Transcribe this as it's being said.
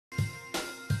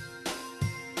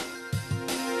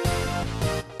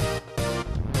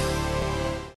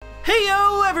Hey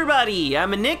yo everybody,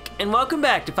 I'm Nick and welcome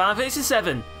back to Final Fantasy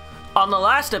VII. On the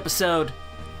last episode,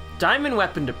 Diamond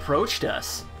Weapon approached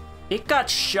us. It got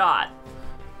shot,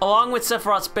 along with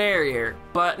Sephiroth's barrier,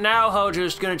 but now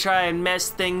Hojo's gonna try and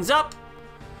mess things up.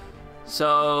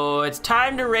 So it's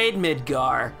time to raid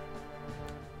Midgar.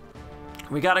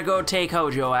 We gotta go take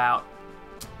Hojo out.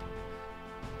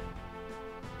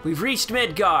 We've reached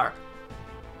Midgar.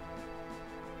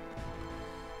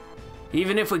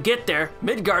 Even if we get there,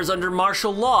 Midgar's under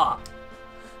martial law.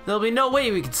 There'll be no way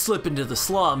we can slip into the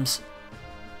slums.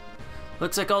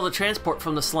 Looks like all the transport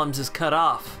from the slums is cut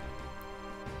off.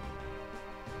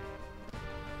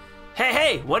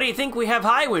 Hey, what do you think we have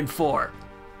Highwind for?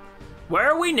 Where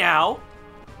are we now?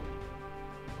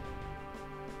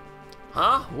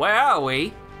 Huh? Where are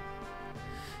we?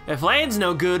 If land's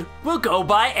no good, we'll go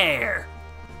by air.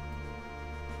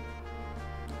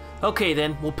 Okay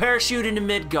then, we'll parachute into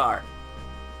Midgar.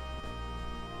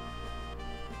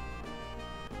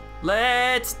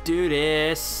 Let's do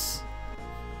this.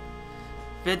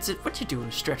 Vincent, what you doing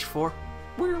a stretch for?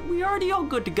 We already all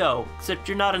good to go, except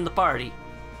you're not in the party.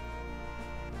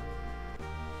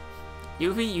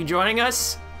 Yuffie, you joining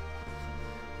us?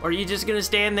 Or are you just gonna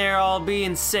stand there all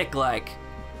being sick like?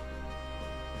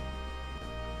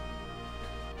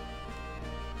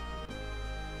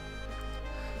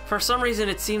 For some reason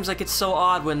it seems like it's so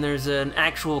odd when there's an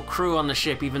actual crew on the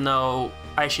ship, even though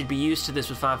I should be used to this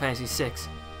with Final Fantasy VI.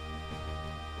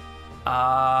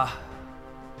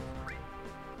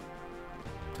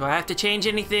 Do I have to change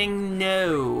anything?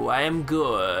 No, I am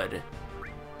good.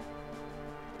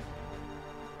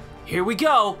 Here we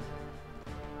go!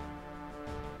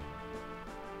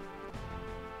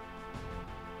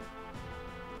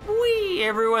 Whee!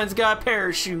 Everyone's got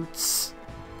parachutes.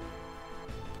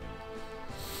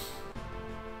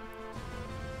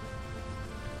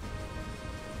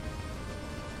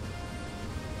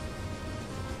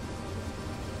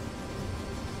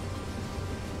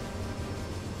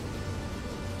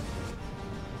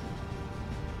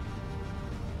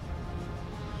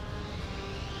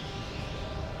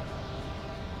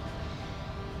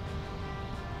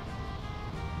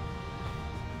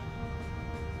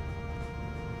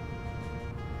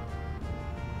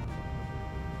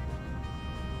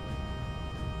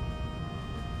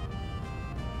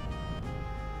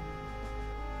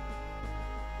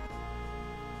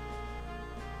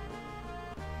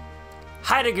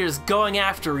 Heidegger's going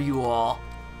after you all.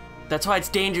 That's why it's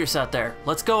dangerous out there.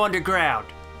 Let's go underground.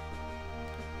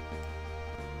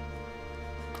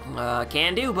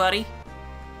 Can do, buddy.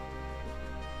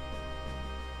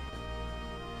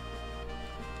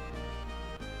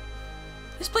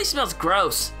 This place smells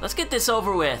gross. Let's get this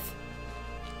over with.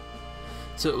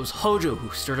 So it was Hojo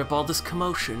who stirred up all this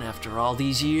commotion after all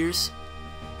these years?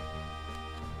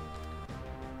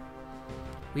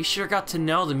 We sure got to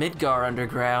know the Midgar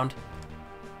underground.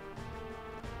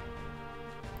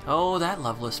 Oh, that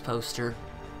Loveless poster.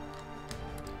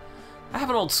 I have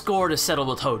an old score to settle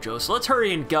with Hojo, so let's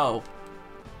hurry and go.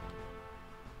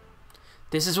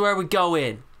 This is where we go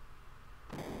in.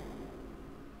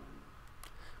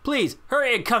 Please,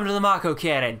 hurry and come to the Mako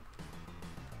Cannon.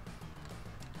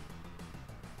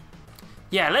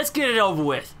 Yeah, let's get it over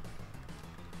with.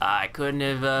 I couldn't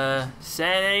have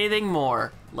said anything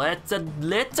more. Let's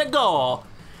go.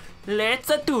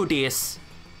 Let's do this.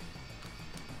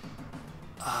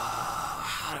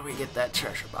 How do we get that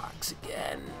treasure box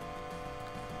again?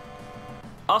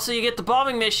 Also, you get the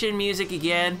bombing mission music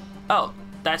again. Oh,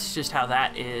 that's just how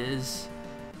that is.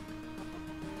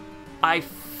 I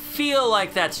feel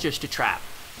like that's just a trap.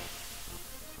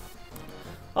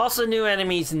 Also, new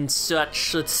enemies and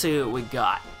such. Let's see what we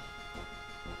got.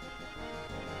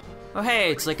 Oh,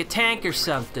 hey, it's like a tank or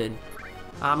something.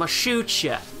 I'ma shoot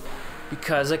ya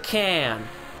because I can.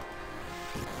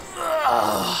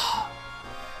 Ugh.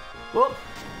 Well,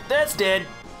 that's dead.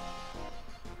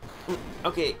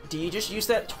 Okay, do you just use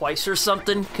that twice or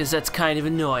something? Because that's kind of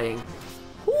annoying.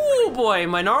 Ooh boy,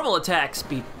 my normal attacks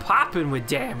be popping with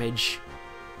damage.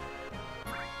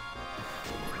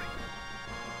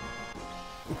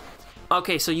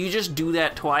 Okay, so you just do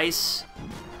that twice?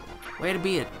 Way to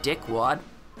be a dickwad.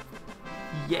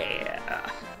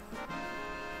 Yeah.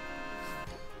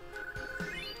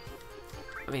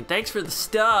 I mean, thanks for the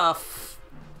stuff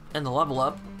and the level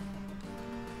up.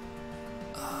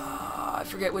 I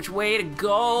forget which way to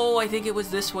go. I think it was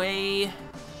this way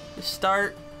to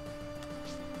start.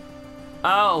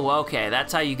 Oh, okay.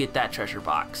 That's how you get that treasure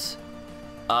box.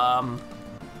 I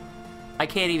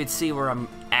can't even see where I'm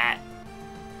at.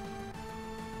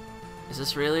 Is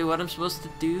this really what I'm supposed to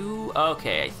do?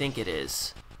 Okay, I think it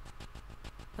is.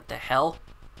 What the hell?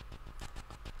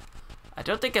 I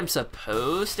don't think I'm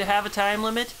supposed to have a time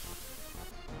limit.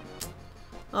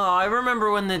 Oh, I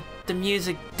remember when the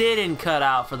music didn't cut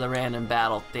out for the random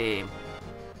battle theme.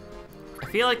 I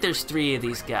feel like there's 3 of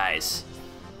these guys.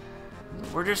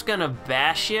 We're just gonna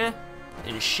bash you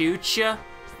and shoot you.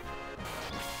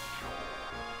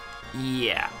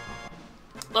 Yeah.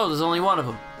 Oh, there's only one of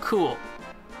them. Cool.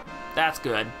 That's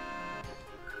good.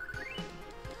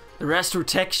 The rest were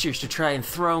textures to try and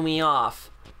throw me off.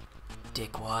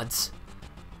 Dickwads.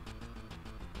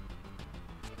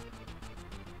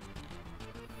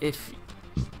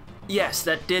 Yes,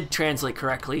 that did translate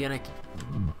correctly, and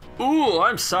ooh,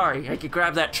 I'm sorry. I could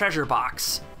grab that treasure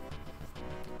box.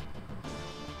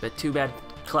 But too bad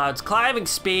Cloud's climbing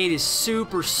speed is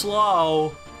super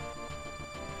slow.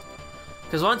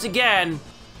 Because once again,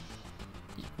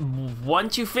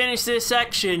 once you finish this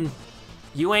section,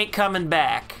 you ain't coming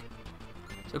back.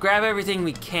 So grab everything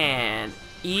we can.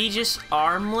 Aegis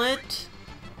armlet?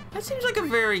 That seems like a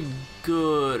very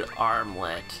good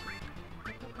armlet.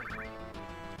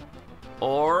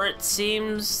 Or it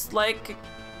seems like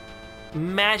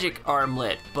magic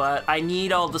armlet, but I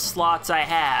need all the slots I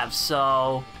have,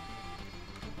 so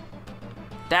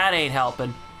that ain't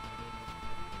helping.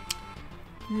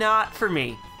 Not for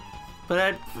me, but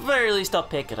at the very least I'll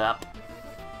pick it up.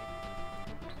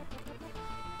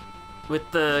 With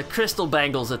the crystal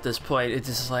bangles at this point, it's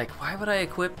just like, why would I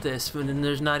equip this when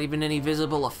there's not even any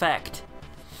visible effect?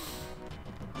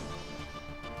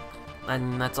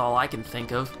 And that's all I can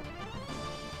think of.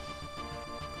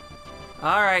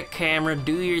 All right, camera,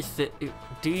 do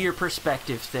your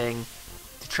perspective thing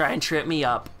to try and trip me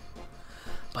up.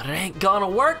 But it ain't gonna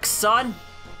work, son.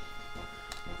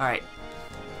 All right.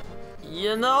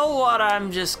 You know what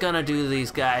I'm just gonna do to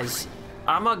these guys?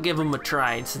 I'm gonna give them a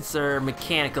try since they're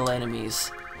mechanical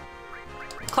enemies.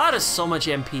 Cloud has so much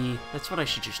MP. That's what I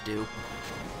should just do.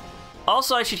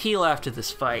 Also, I should heal after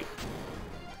this fight.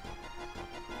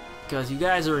 Because you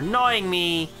guys are annoying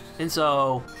me, and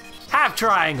so have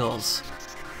triangles.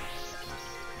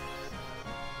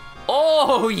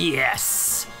 Oh,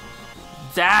 yes.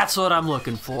 That's what I'm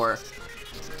looking for.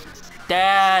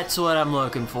 That's what I'm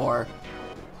looking for.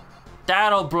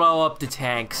 That'll blow up the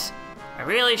tanks. I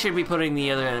really should be putting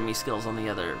the other enemy skills on the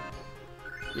other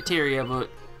materia, but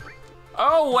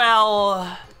oh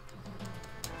well.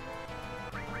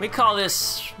 We call this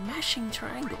smashing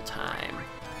triangle time.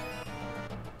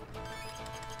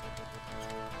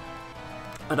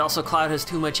 And also Cloud has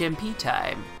too much MP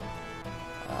time.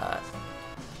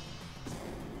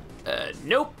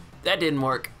 Nope, that didn't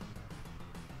work.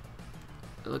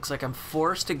 It looks like I'm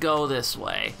forced to go this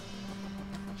way.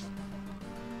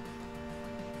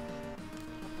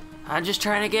 I'm just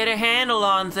trying to get a handle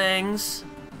on things.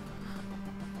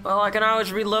 Well, I can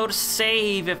always reload a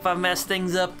save if I mess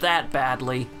things up that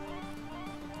badly.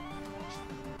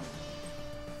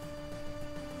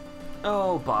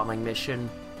 Oh, bombing mission.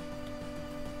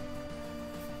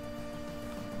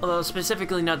 Although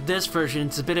specifically not this version,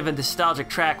 it's a bit of a nostalgic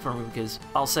track for me because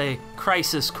I'll say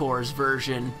Crisis Core's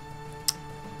version.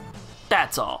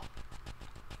 That's all.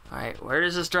 Alright, where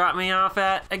does this drop me off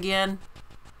at again?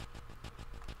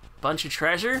 Bunch of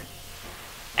treasure?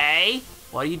 Hey,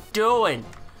 what are you doing?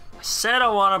 I said I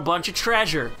want a bunch of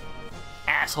treasure.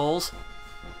 Assholes.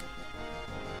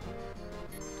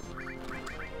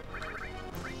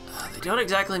 They don't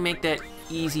exactly make that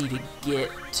easy to get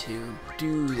to,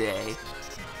 do they?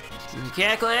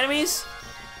 Mechanical enemies?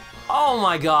 Oh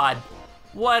my god.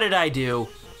 What did I do?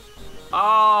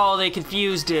 Oh, they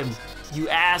confused him. You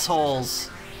assholes.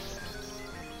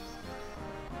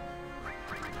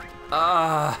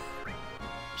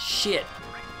 Shit.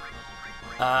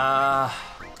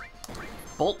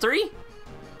 Bolt 3?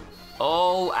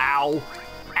 Oh, ow.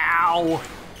 Ow.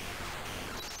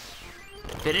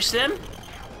 Finish them?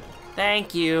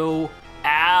 Thank you.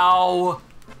 Ow.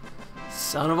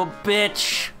 Son of a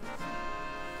bitch.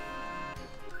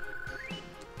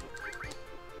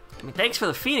 I mean, thanks for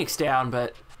the Phoenix down,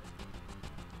 but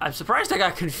I'm surprised I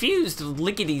got confused with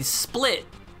Lickety Split.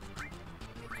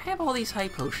 I have all these high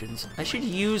potions. I should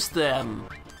use them.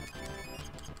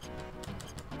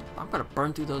 I'm gonna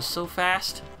burn through those so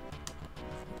fast.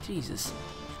 Jesus.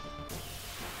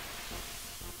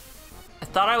 I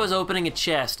thought I was opening a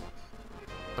chest,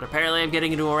 but apparently I'm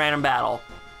getting into a random battle.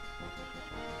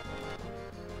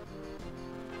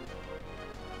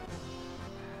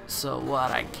 So what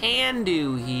I can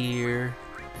do here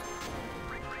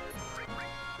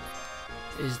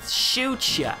is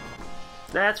shoot ya.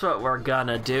 That's what we're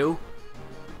gonna do.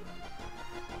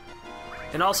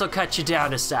 And also cut you down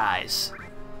to size.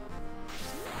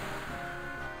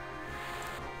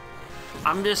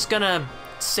 I'm just gonna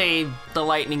save the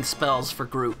lightning spells for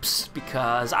groups,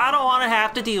 because I don't want to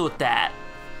have to deal with that.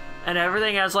 And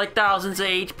everything has like thousands of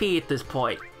HP at this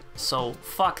point. So,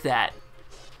 fuck that.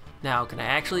 Now, can I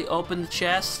actually open the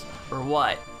chest, or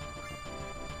what?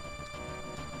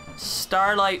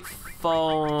 Starlight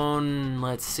phone,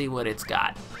 let's see what it's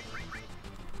got.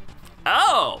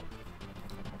 Oh!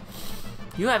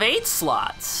 You have 8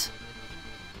 slots.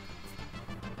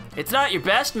 It's not your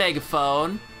best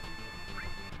megaphone,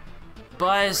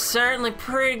 but it's certainly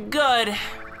pretty good.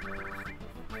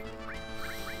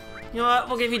 You know what,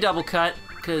 we'll give you double cut,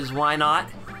 because why not?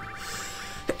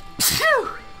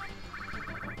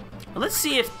 Let's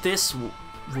see if this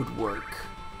would work.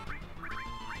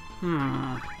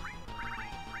 I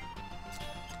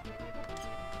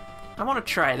want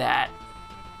to try that.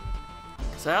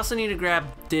 Because I also need to grab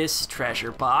this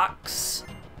treasure box.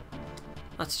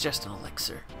 That's just an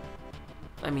elixir.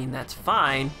 I mean, that's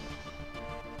fine,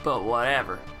 but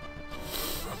whatever.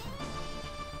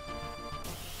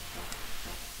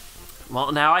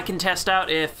 Well, now I can test out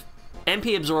if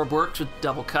MP Absorb works with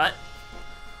double cut.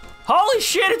 Holy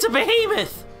shit, it's a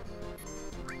behemoth!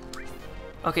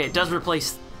 Okay, it does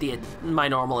replace my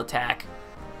normal attack.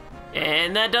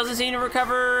 And that doesn't seem to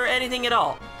recover anything at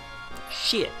all.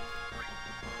 Shit.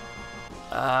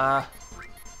 I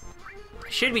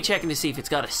should be checking to see if it's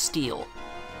got a steal.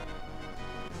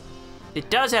 It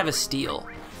does have a steal.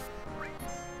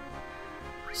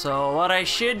 So what I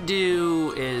should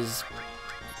do is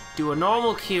do a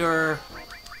normal cure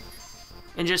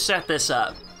and just set this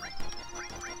up.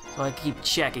 So I keep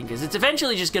checking, because it's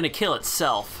eventually just gonna kill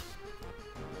itself.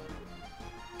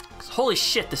 'Cause holy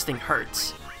shit, this thing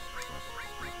hurts.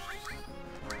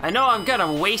 I know I'm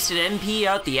gonna waste an MP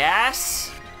out the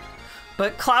ass,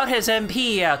 but Cloud has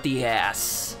MP out the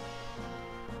ass.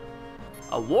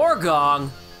 A war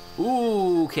gong?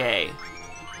 Ooh, okay.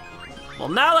 Well,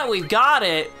 now that we've got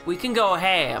it, we can go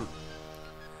ham.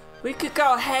 We could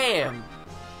go ham.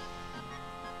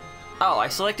 Oh, I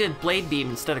selected Blade Beam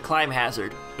instead of Climb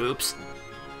Hazard. Oops.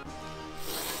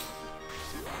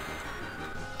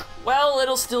 Well,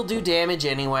 it'll still do damage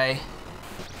anyway.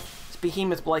 This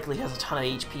behemoth likely has a ton of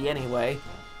HP anyway.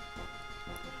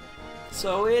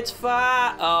 So it's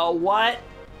fine. Oh, what?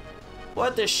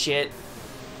 What the shit?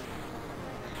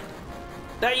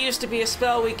 That used to be a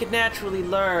spell we could naturally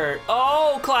learn.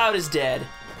 Oh, Cloud is dead.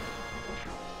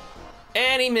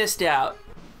 And he missed out.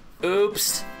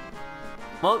 Oops.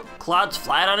 Well, Cloud's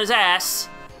flat on his ass.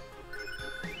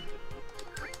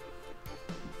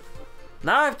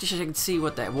 Now I have to check and see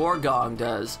what that War Gong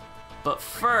does. But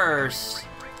first,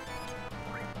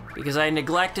 because I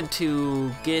neglected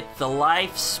to get the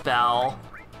life spell,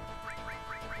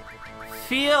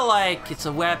 feel like it's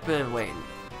a weapon. Wait,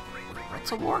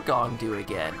 what's a War Gong do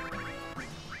again?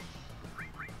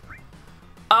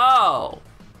 Oh,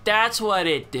 that's what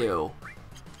it do.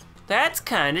 That's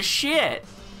kind of shit.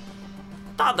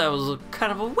 Thought that was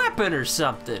kind of a weapon or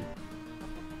something.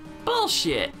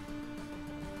 Bullshit.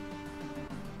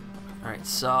 Alright,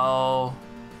 so...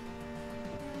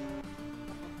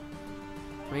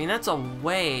 I mean, that's a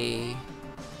way.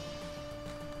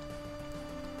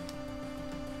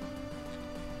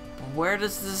 Where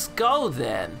does this go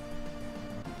then?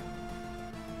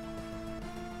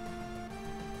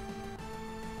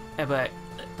 Yeah, but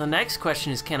the next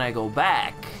question is, can I go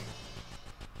back?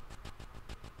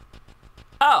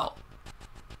 Oh!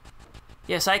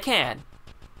 Yes, I can.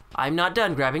 I'm not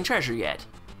done grabbing treasure yet.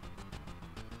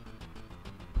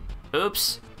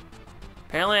 Oops.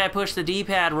 Apparently I pushed the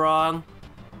D-pad wrong.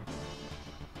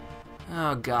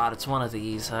 Oh god, it's one of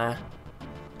these, huh?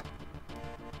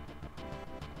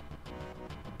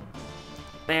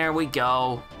 There we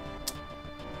go.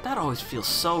 That always feels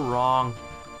so wrong.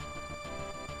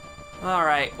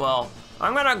 Alright, well,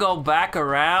 I'm gonna go back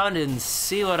around and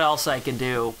see what else I can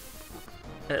do.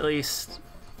 At least,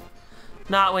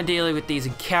 not when dealing with these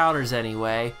encounters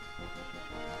anyway.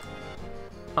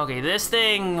 Okay, this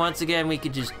thing, once again, we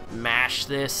could just mash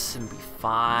this and be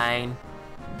fine.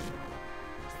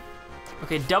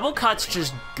 Okay, double cut's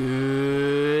just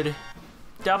good.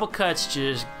 Double cut's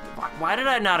just... Why did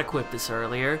I not equip this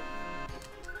earlier?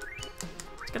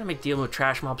 It's gonna make dealing with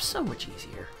trash mobs so much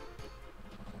easier.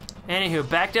 Anywho,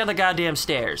 back down the goddamn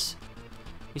stairs.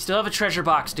 We still have a treasure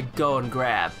box to go and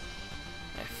grab.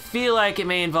 I feel like it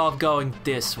may involve going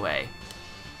this way.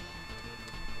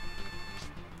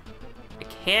 I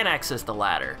can't access the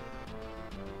ladder.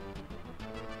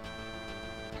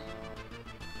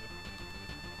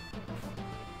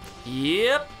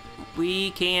 Yep,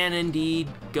 we can indeed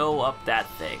go up that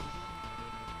thing.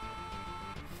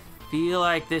 Feel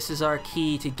like this is our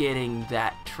key to getting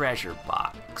that treasure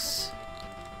box.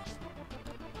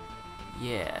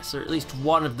 Yes, or at least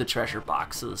one of the treasure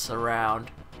boxes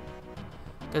around.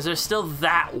 Because there's still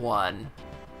that one.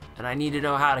 And I need to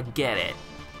know how to get it.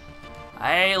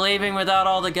 I ain't leaving without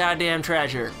all the goddamn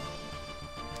treasure.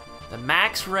 The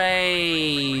max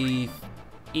ray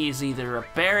is either a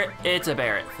Barret, it's a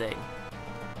Barret thing.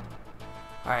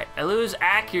 Alright, I lose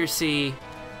accuracy.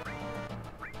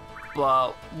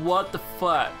 But what the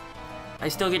fuck? I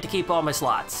still get to keep all my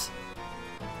slots.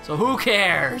 So who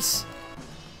cares?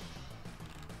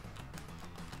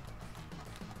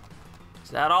 Is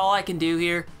that all I can do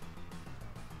here?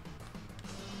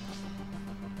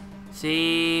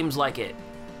 Seems like it.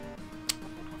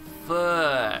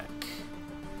 Fuck.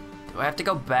 Do I have to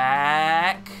go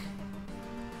back?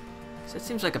 'Cause that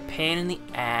seems like a pain in the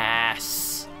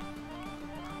ass.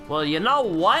 Well, you know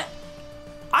what?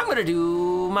 I'm gonna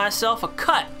do myself a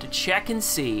cut to check and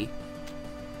see.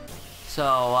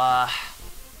 So,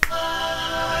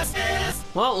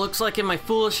 well, it looks like in my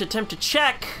foolish attempt to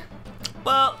check,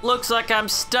 well, looks like I'm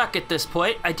stuck at this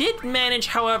point. I did manage,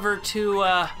 however,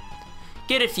 to,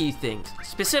 get a few things.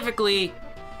 Specifically,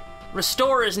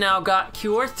 Restore has now got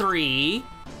Cure 3,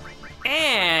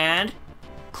 and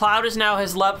Cloud is now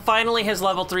finally has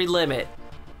level 3 limit.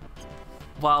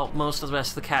 While most of the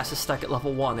rest of the cast is stuck at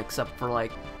level 1, except for,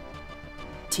 like,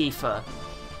 Tifa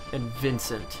and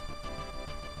Vincent.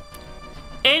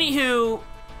 Anywho,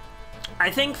 I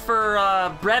think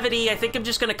for brevity, I think I'm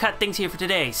just gonna cut things here for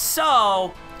today.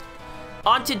 So,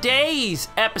 on today's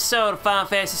episode of Final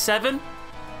Fantasy VII,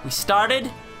 we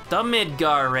started the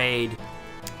Midgar raid.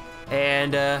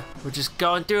 And we're just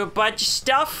going through a bunch of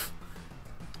stuff,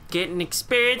 getting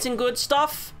experience and good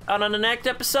stuff. And on the next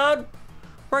episode,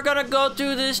 we're gonna go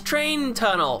through this train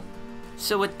tunnel.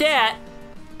 So with that,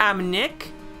 I'm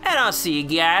Nick, and I'll see you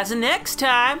guys next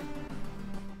time.